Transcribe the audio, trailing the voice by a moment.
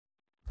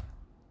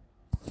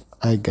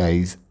Hi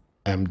guys,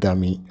 I'm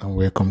Dami and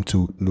welcome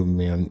to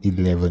Lumion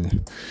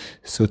 11.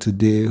 So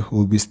today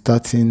we'll be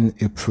starting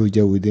a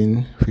project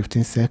within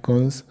 15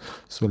 seconds.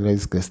 So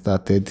let's get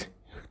started.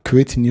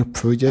 Create new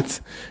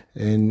project,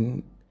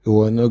 and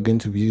we're not going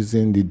to be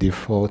using the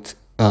default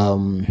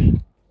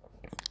plain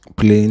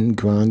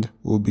ground.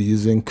 We'll be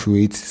using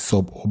create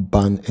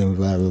suburban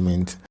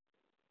environment.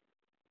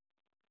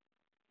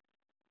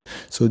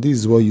 So this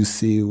is what you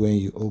see when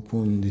you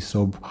open the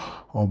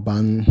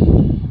suburban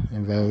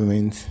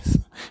environment.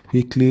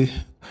 Quickly,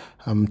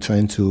 I'm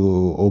trying to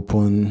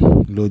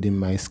loading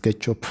my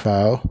SketchUp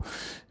file,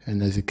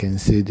 and as you can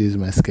see, this is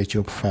my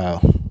SketchUp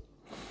file.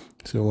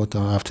 So what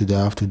I have to do,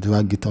 I have to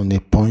drag it on a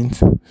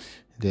point,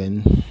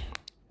 then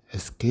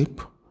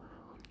escape.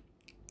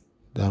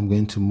 Then I'm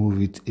going to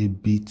move it a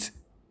bit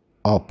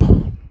up.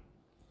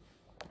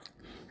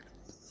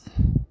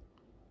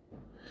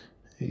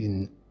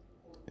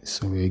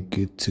 So we're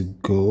good to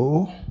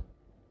go.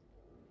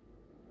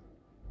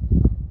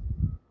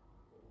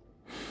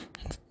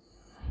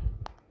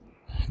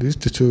 This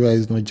tutorial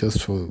is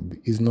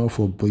not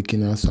for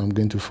beginners, so I'm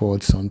going to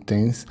forward some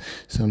things.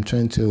 So I'm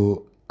trying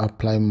to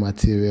apply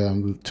material.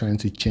 I'm trying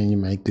to change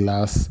my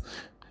glass.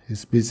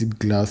 It's basic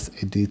glass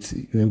edit,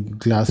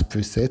 glass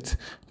preset.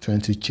 I'm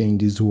trying to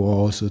change this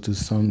wall also to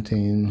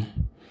something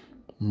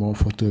more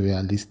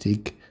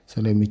photorealistic.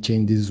 So let me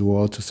change this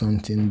wall to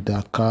something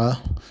darker.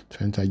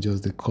 Trying to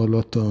adjust the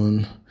color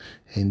tone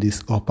and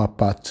this upper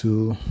part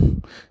to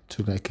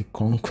like a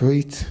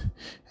concrete,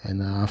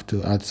 and I have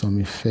to add some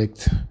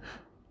effect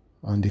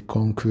on the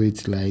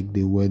concrete, like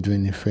the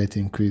weathering effect,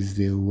 increase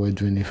the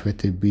weathering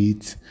effect a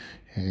bit,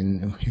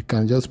 and you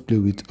can just play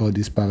with all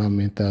these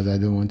parameters. I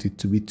don't want it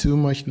to be too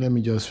much. Let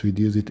me just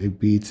reduce it a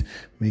bit,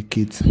 make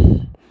it,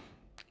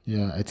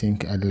 yeah, I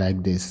think I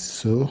like this.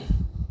 So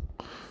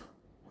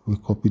we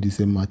copy the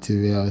same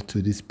material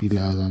to these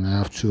pillars, and I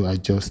have to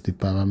adjust the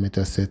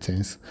parameter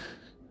settings.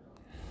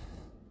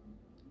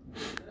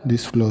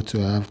 This floor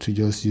too, I have to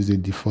just use a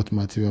default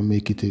material,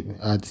 make it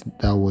add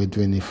that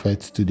weathering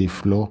effect to the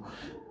floor,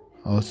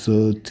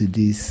 also to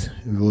this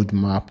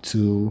roadmap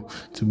to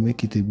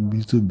make it a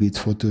little bit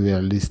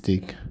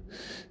photorealistic.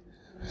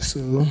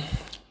 So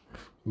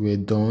we're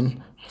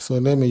done. So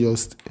let me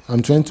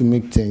I'm trying to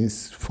make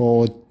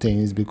forward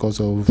things because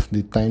of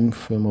the time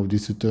frame of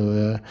this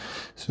tutorial.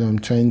 So I'm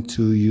trying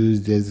to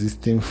use the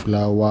existing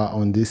flower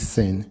on this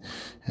scene,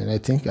 and I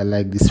think I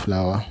like this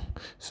flower,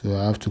 so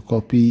I have to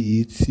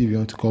copy it. If you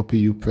want to copy,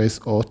 you press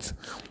Alt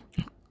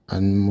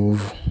and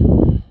move.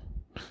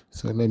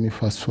 So let me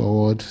fast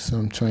forward. So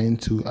I'm trying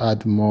to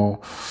add more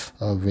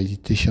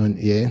vegetation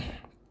here.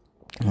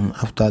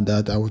 After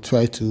that, I will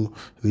try to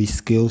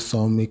rescale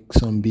some, make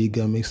some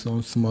bigger, make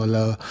some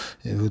smaller,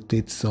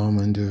 rotate some,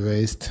 and the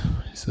rest.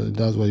 So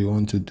that's what you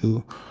want to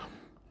do.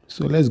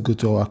 So let's go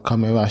to our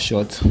camera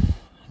shot.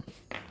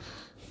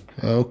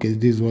 Okay,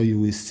 this is what you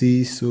will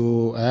see.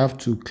 So I have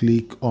to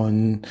click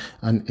on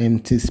an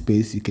empty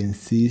space, you can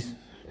see,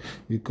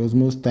 because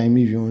most time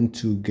if you want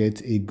to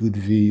get a good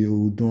view,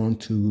 you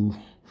don't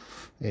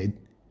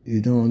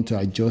want to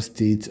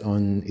adjust it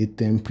on a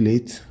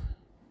template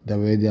that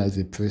already has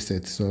a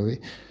preset. Sorry.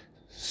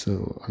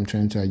 So I'm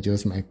trying to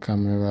adjust my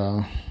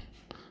camera,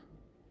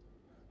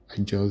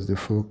 adjust the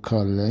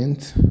focal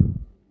length.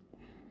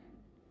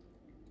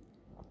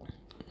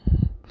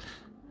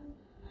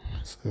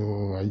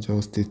 So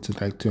adjust it to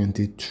like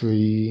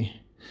 23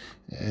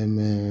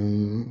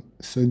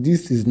 so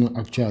this is not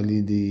actually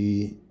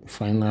the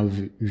final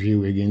view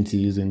we're going to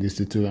use in this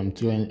tutorial.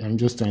 I'm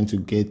just trying to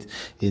get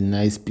a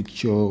nice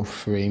picture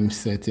frame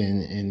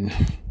setting, and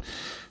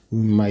we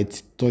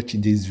might touch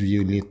this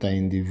view later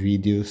in the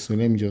video. So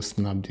let me just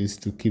snap this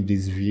to keep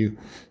this view.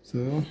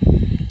 So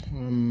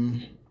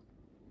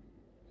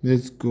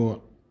let's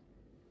go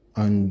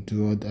and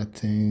do other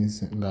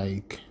things,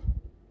 like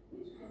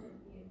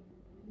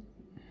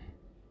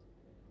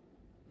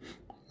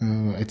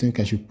I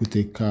think I should put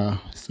a car,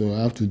 so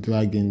I have to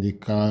drag in the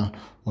car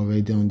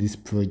already on this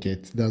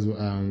project. That's what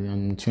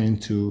I'm trying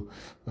to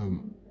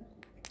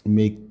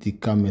make the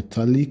car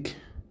metallic.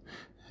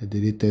 I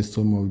deleted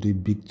some of the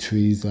big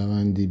trees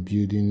around the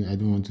building. I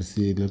don't want to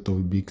see a lot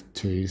of big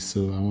trees,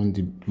 so I want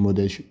the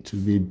model to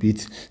be a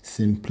bit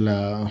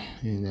simpler,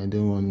 and I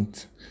don't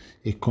want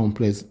a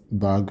complex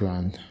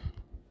background.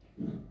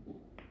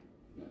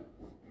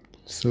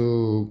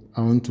 So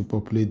I want to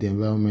populate the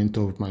environment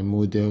of my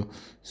model,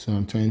 so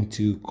I'm trying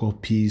to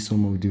copy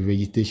some of the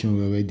vegetation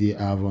we already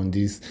have on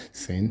this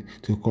scene.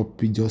 To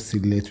copy, just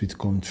select with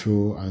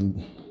Control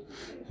and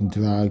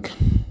drag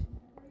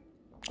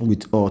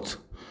with Alt.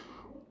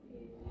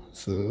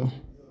 So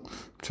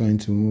trying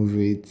to move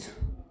it.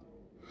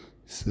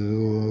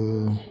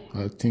 So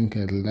I think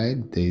I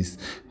like this.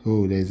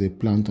 Oh, there's a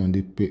plant on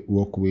the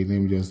walkway. Let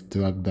me just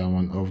drag that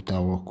one off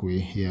that walkway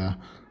here.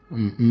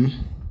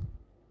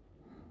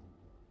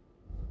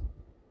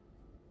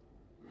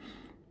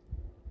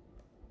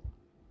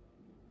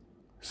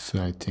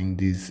 So I think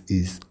this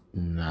is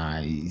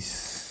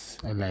nice.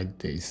 I like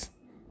this.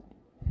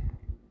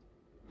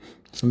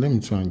 So let me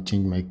try and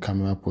change my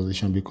camera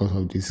position because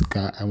of this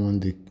car. I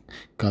want the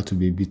car to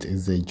be a bit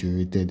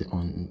exaggerated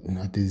on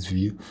at this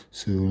view.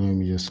 So let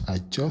me just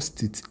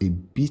adjust it a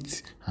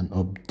bit and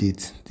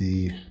update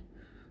the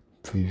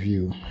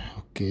preview.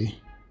 Okay,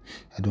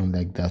 I don't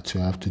like that, so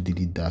I have to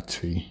delete that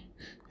tree.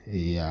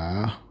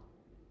 Yeah,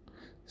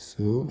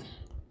 so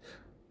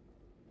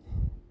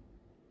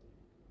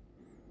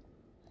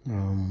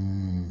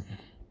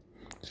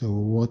so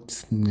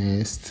what's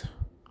next?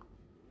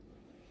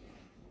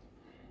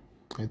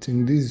 I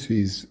think this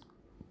is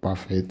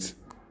perfect.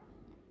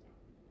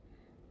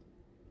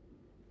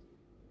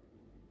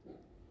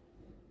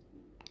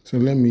 So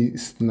let me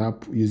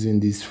snap using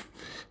this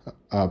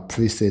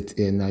preset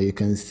here. Now you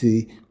can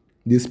see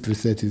this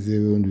preset is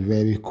around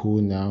very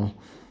cool now.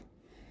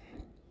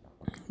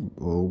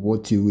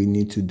 What you will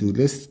need to do,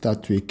 let's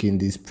start tweaking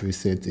this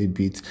preset a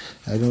bit.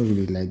 I don't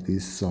really like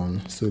this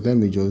sun, so let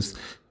me just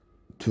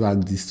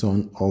drag the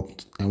sun up.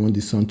 I want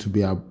the sun to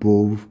be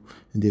above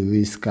the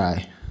red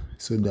sky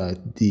so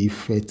that the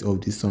effect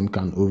of the sun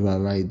can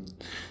override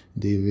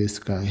the red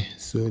sky.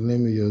 So let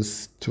me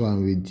just try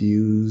and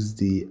reduce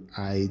the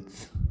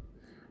height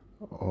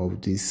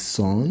of the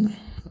sun.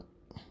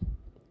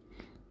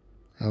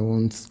 I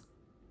want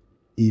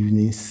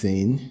evening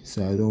scene,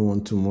 so I don't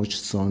want too much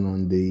sun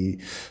on the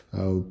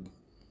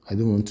I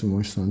don't want too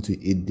much sun to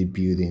hit the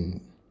building.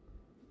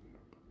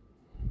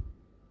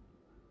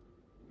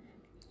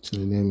 So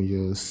let me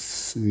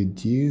just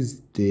reduce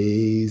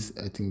days.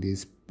 I think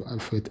this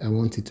perfect. I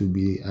want it to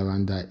be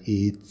around that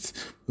 8.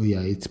 Oh yeah,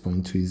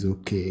 8.2 is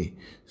okay.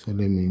 So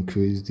let me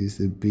increase this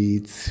a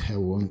bit. I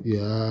want,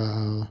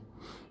 yeah,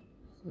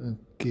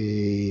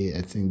 okay,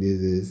 I think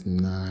this is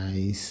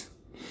nice.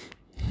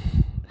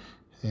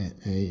 But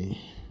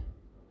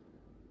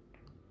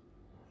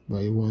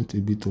I want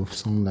a bit of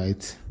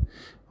sunlight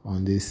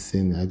on this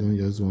scene. I don't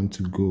just want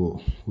to go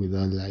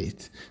without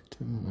light.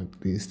 Like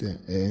this,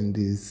 and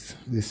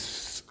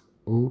this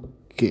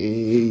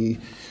okay.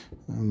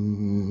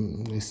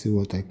 Let's see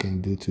what I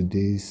can do to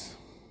this.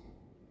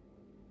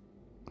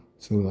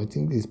 So I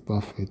think this is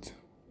perfect.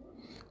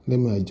 Let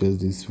me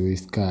adjust this red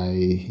sky,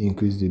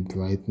 increase the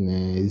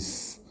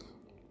brightness.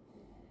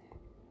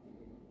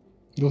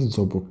 Just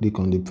double click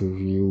on the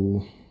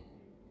preview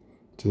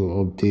to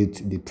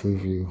update the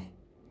preview.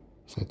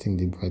 So I think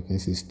the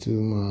brightness is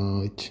too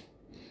much.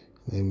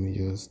 Let me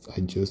just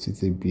adjust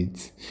it a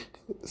bit.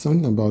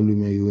 Something about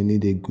Lumion, you will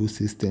need a good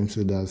system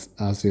so that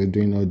as you're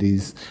doing all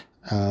these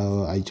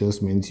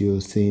adjustments,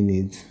 you're seeing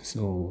it.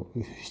 So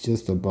it's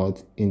just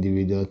about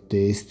individual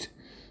taste.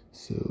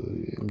 So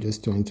I'm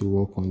just trying to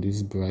work on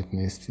this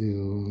brightness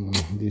too.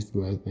 This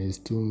brightness is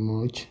too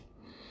much.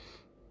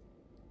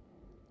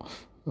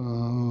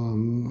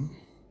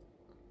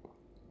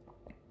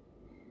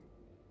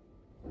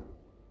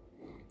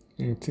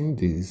 I think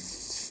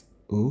this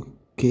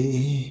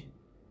okay.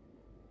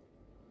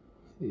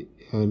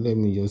 Let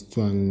me just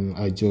try and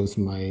adjust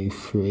my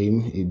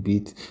frame a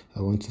bit.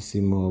 I want to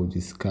see more of the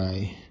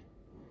sky.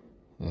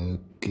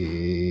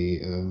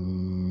 Okay,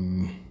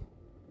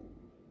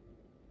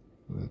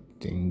 I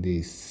think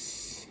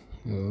this,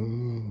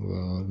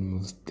 we're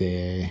almost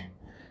there.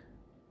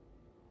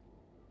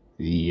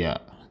 Yeah,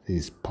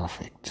 this is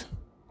perfect.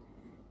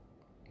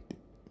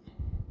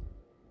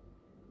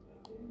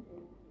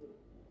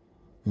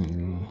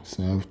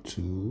 So I have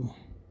to,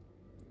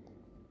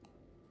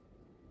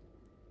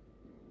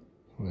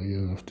 well,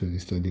 you have to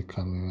restore the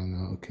camera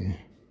now. Okay,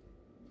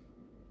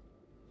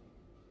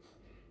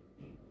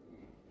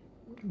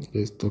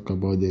 let's talk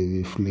about the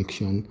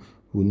reflection.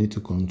 We need to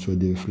control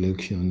the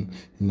reflection,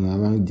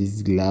 around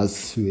this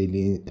glass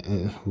really.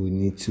 We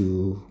need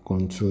to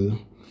control,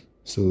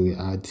 so we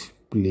add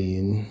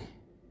plane,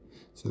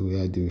 so we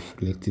add the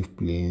reflective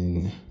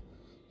plane.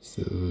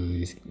 So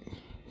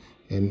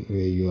and where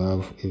you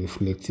have a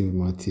reflective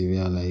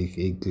material like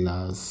a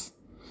glass,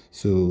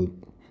 so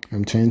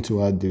I'm trying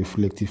to add the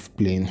reflective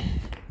plane.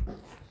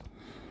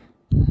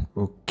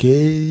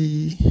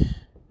 Okay,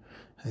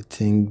 I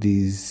think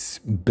this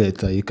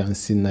better. You can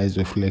see nice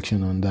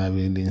reflection on that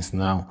railings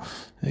now.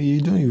 You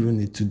don't even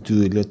need to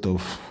do a lot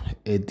of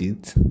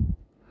edit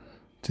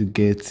to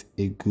get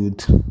a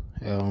good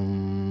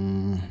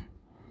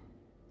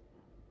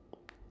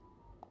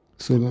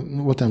so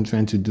what I'm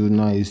trying to do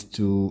now is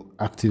to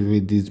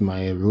activate this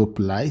my rope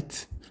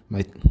light.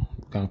 You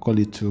can call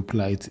it rope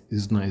light.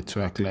 It's not a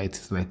track light,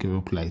 it's like a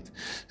rope light.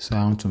 So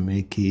I want to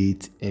make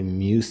it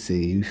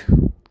elusive.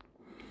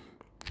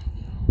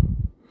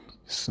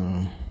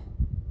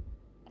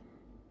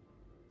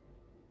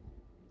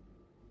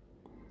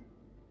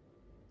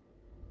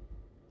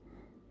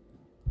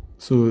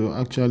 So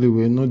actually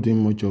we're not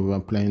doing much of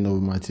applying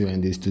of material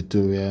in this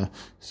tutorial,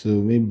 so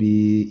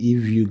maybe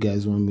if you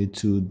guys want me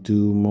to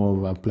do more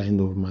of applying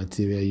of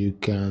material, you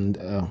can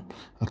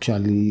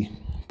actually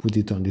put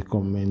it on the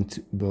comment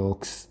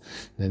box.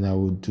 Then I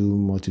will do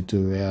more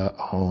tutorial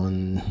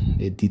on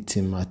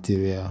editing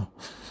material.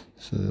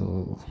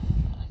 So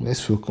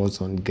let's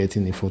focus on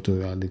getting a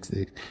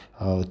photorealistic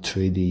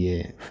 3D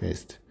here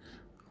first.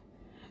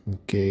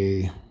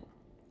 Okay,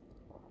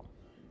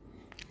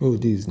 Oh,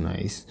 this is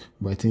nice,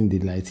 but I think the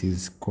light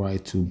is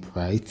quite too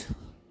bright,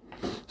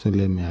 so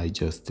let me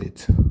adjust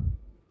it.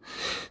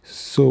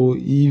 So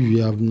if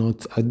you have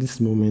not, at this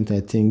moment, I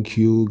think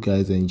you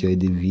guys enjoyed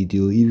the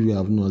video. If you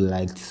have not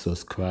liked,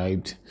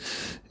 subscribed,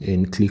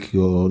 and click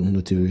your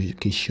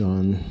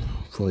notification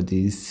for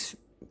this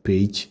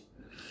page,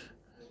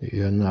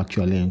 you're not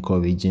actually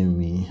encouraging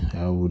me.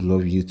 I would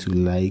love you to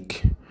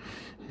like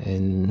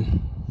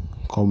and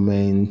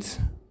comment,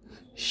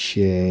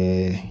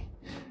 share,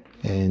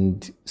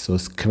 and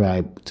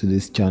subscribe to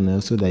this channel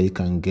so that you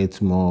can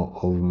get more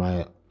of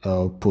my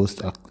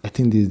post. I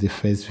think this is the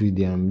first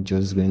video I'm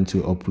just going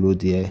to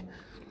upload here,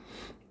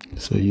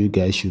 so you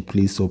guys should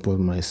please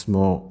support my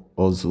small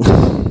hustle.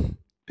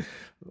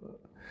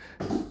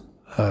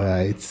 All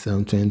right, so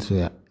I'm trying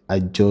to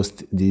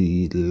adjust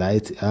the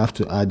light. I have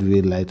to add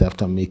real light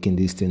after making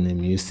this thing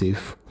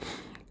emissive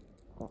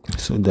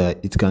so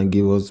that it can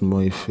give us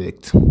more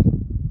effect.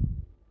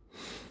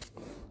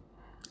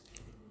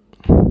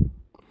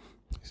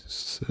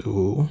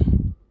 So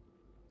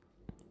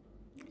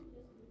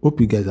hope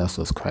you guys are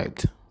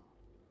subscribed.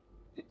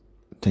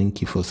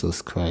 Thank you for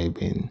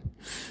subscribing.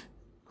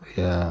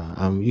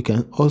 Yeah, you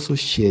can also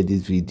share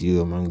this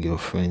video among your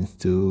friends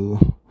too.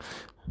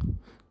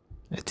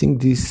 I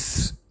think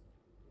these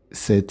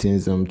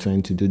settings I'm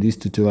trying to do, this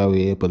tutorial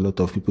will help a lot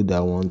of people that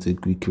want a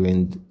quick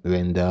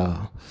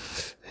render.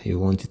 You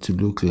want it to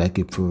look like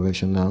a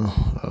professional,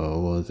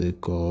 what's it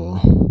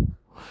called,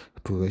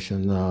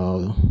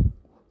 professional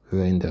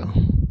render.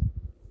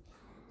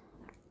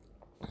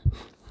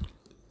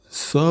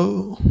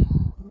 So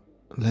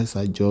let's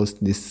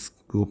adjust this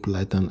group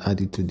light and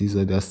add it to this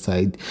other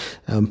side.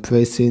 I'm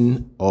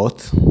pressing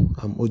Alt.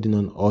 I'm holding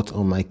on Alt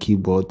on my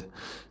keyboard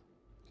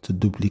to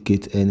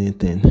duplicate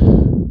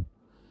anything.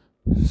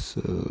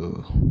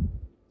 So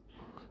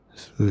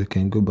we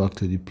can go back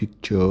to the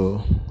picture,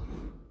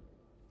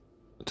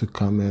 to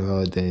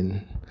camera.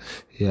 Then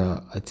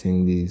yeah, I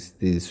think this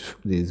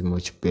is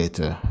much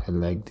better. I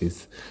like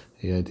this.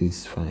 Yeah, this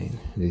is fine.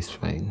 This is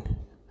fine.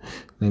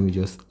 Let me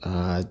just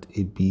add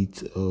a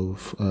bit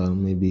of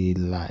maybe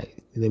light.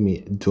 Let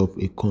me drop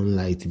a cone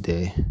light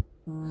there.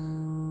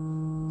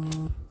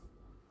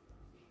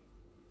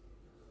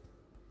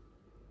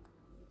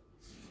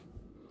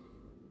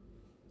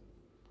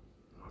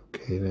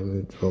 Okay, let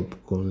me drop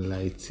cone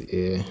light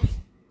here.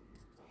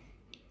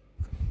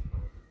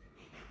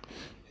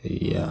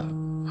 Yeah,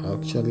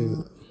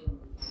 actually,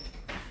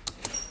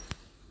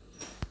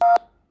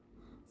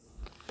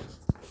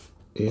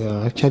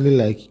 I actually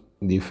like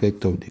the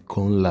effect of the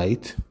cone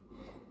light.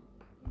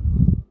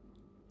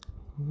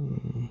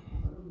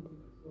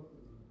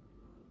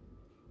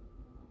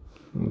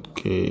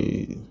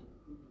 Okay,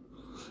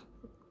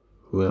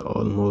 we're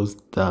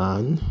almost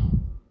done.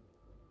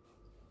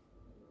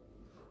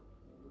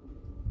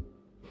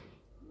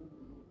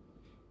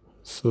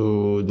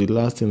 So the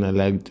last thing I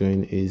like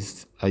doing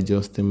is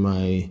adjusting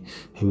my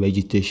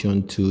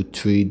vegetation to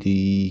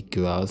 3D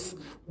grass.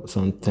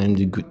 Sometimes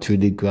the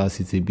 3D grass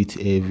is a bit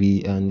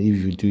heavy, and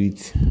if you do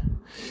it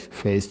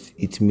first,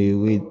 it may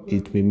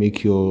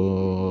make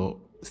your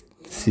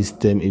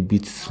system a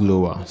bit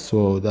slower.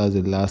 So that's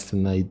the last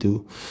thing I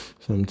do.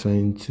 So I'm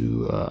trying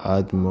to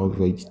add more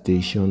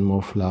vegetation,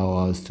 more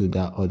flowers to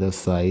that other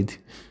side.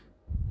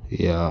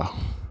 Yeah.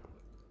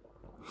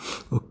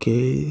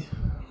 Okay,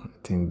 I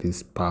think this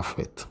is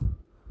perfect.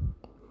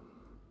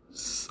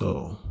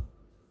 So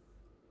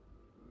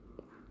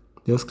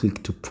just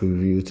click to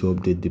preview to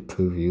update the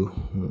preview.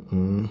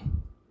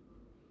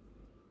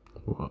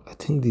 Well, I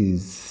think this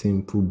is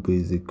simple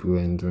basic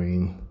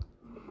rendering.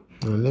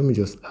 Now let me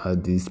just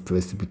add this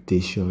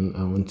precipitation.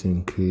 I want to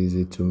increase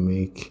it to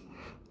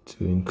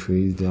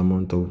increase the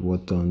amount of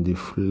water on the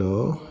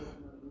floor.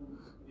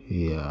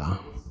 Yeah.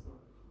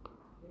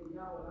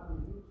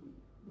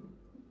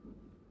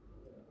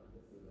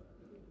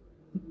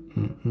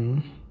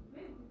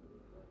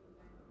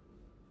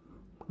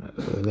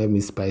 Let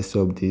me spice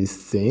up this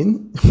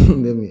scene.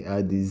 Let me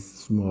add this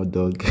small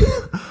dog.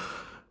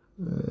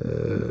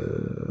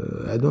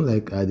 I don't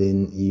like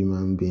adding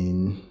human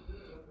being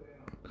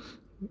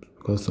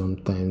because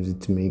sometimes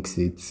it makes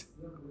it.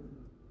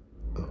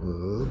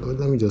 But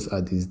let me just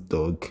add this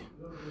dog.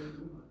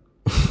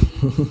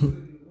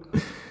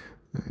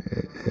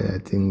 I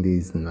think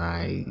this is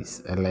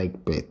nice. I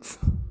like pets.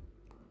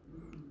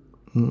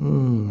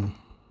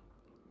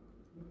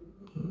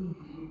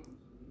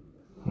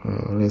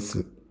 Let's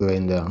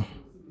render.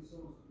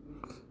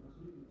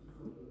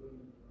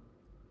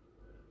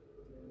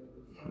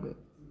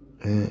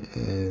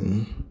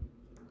 And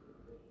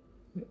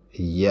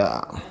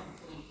yeah,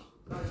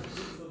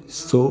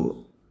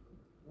 so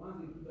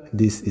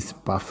this is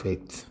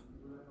perfect.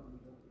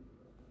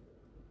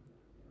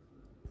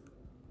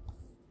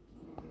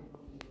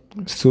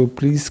 So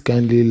please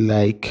kindly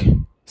like,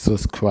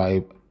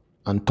 subscribe,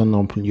 and turn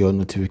on your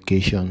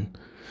notification.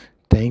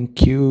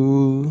 Thank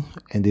you.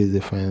 And this is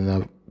the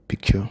final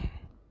picture.